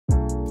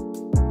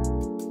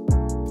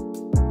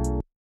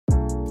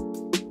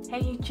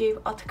Hey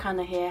YouTube,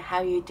 Kano here. How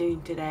are you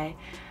doing today?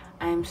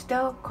 I'm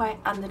still quite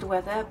under the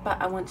weather,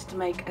 but I wanted to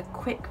make a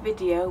quick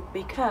video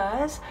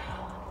because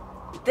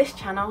this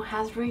channel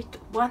has reached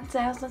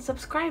 1,000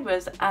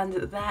 subscribers and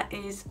that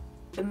is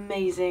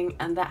amazing,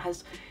 and that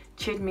has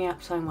cheered me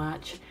up so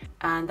much.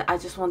 And I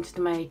just wanted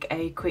to make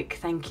a quick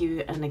thank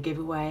you and a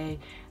giveaway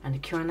and a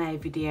Q&A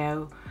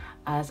video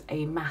as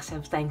a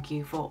massive thank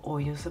you for all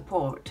your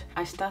support.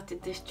 I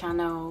started this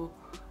channel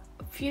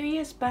a few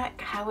years back,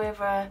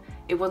 however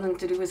it wasn't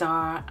to do with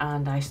art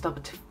and I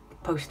stopped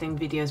posting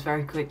videos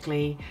very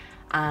quickly,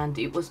 and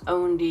it was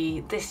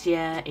only this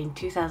year in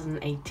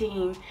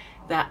 2018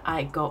 that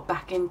I got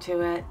back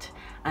into it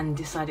and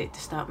decided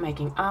to start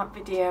making art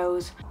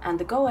videos. And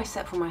the goal I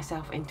set for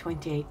myself in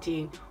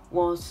 2018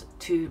 was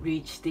to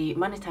reach the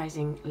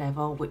monetizing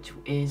level, which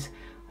is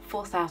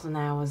 4,000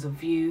 hours of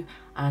view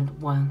and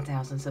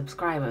 1,000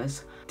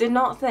 subscribers. Did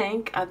not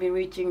think I'd be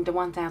reaching the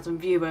 1,000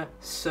 viewer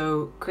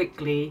so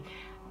quickly.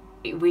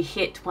 We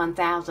hit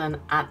 1,000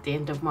 at the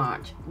end of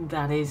March.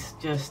 That is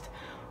just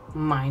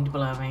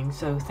mind-blowing.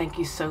 So thank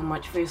you so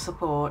much for your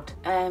support.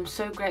 I'm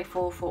so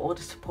grateful for all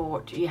the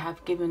support you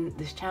have given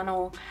this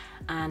channel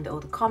and all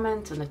the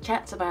comments and the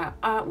chats about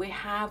art we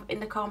have in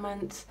the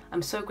comments.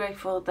 I'm so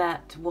grateful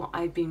that what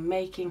I've been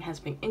making has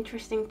been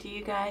interesting to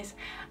you guys,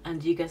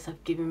 and you guys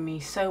have given me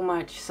so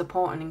much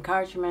support and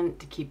encouragement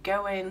to keep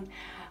going,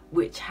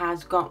 which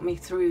has got me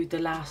through the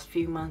last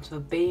few months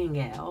of being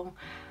ill.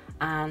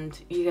 And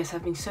you guys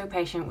have been so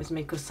patient with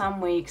me because some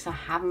weeks I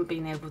haven't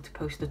been able to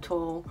post at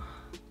all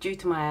due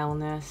to my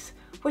illness,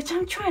 which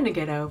I'm trying to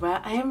get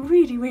over. I am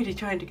really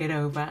trying to get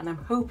over, and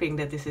I'm hoping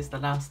that this is the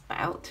last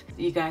bout.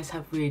 You guys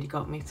have really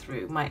got me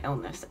through my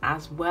illness,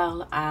 as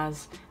well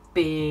as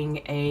being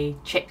a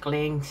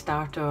chickling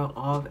starter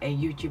of a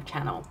YouTube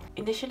channel.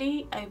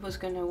 Initially I was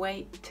gonna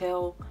wait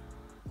till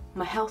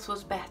my health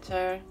was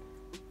better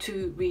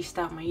to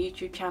restart my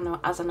YouTube channel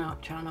as an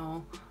art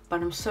channel,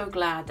 but I'm so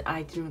glad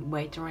I didn't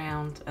wait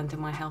around until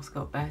my health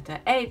got better.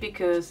 A,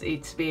 because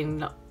it's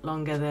been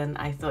longer than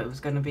I thought it was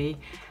going to be,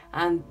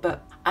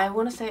 but I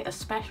want to say a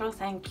special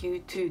thank you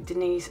to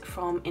Denise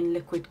from In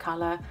Liquid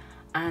Color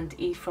and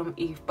Eve from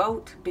Eve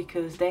Bolt,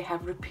 because they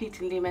have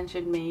repeatedly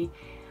mentioned me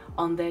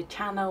on their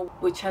channel,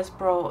 which has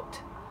brought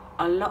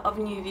a lot of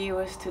new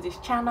viewers to this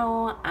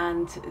channel.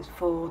 And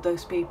for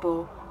those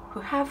people who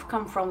have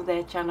come from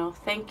their channel,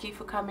 thank you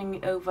for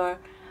coming over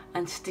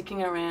and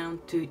sticking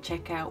around to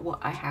check out what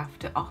I have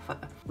to offer.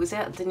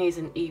 Without Denise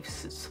and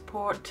Eve's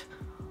support,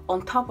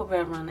 on top of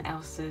everyone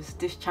else's,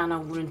 this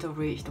channel wouldn't have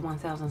reached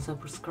 1,000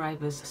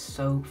 subscribers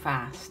so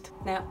fast.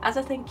 Now, as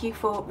a thank you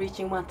for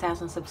reaching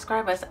 1,000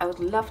 subscribers, I would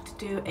love to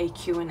do a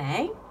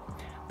Q&A,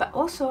 but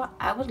also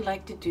I would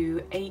like to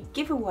do a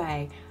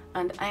giveaway,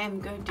 and I am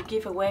going to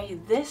give away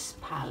this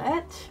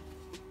palette.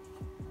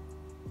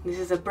 This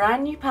is a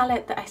brand new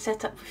palette that I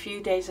set up a few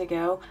days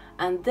ago,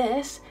 and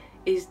this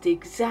is the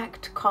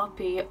exact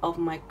copy of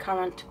my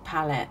current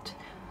palette.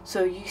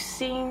 So you've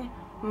seen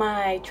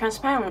my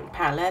transparent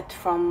palette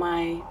from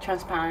my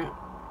transparent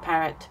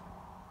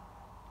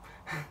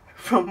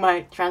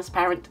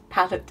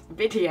palette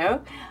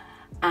video,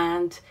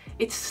 and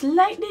it's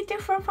slightly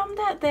different from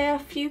that. There are a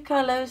few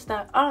colors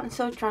that aren't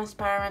so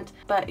transparent,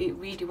 but it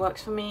really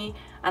works for me,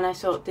 and I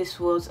thought this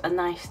was a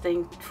nice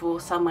thing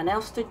for someone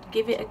else to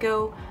give it a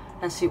go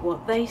and see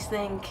what they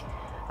think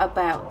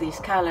about these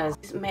colors.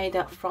 It's made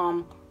up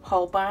from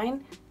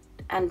Holbein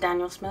and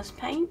Daniel Smith's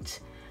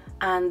paint,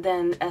 and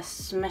then a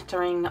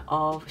smattering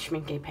of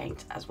Schmincke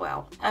paint as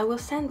well. I will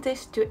send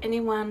this to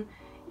anyone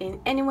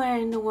anywhere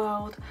in the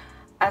world,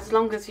 as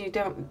long as you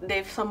don't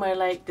live somewhere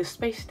like the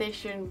space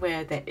station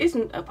where there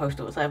isn't a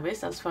postal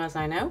service, as far as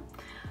I know.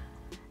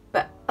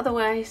 But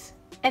otherwise,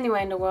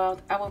 anywhere in the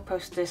world, I will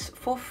post this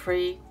for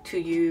free to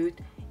you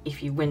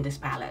if you win this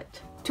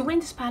palette. To win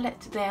this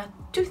palette, there are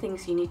two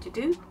things you need to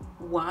do.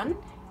 One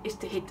is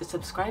to hit the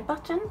subscribe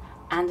button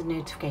and the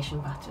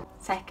notification button.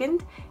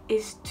 Second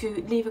is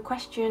to leave a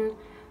question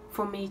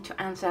for me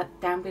to answer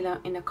down below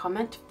in a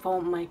comment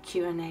for my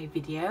Q&A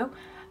video,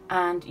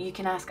 and you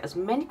can ask as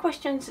many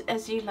questions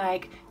as you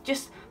like.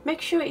 Just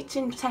make sure it's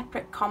in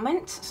separate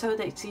comments so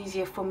that it's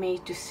easier for me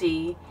to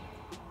see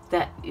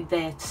that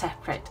they're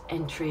separate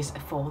entries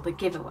for the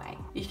giveaway.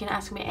 You can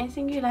ask me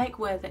anything you like,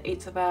 whether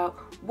it's about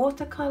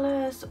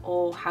watercolors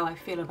or how I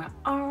feel about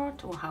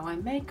art or how I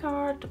make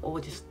art or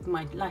just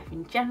my life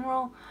in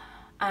general.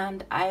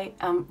 And I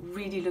am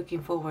really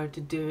looking forward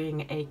to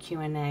doing a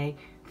Q&A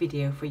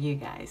video for you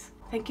guys.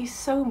 Thank you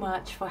so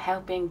much for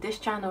helping this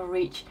channel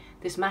reach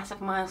this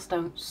massive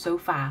milestone so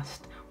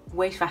fast,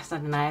 way faster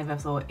than I ever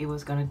thought it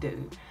was gonna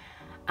do.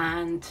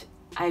 And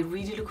I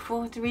really look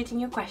forward to reading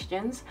your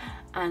questions,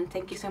 and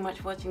thank you so much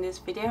for watching this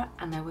video,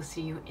 and I will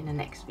see you in the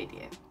next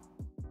video.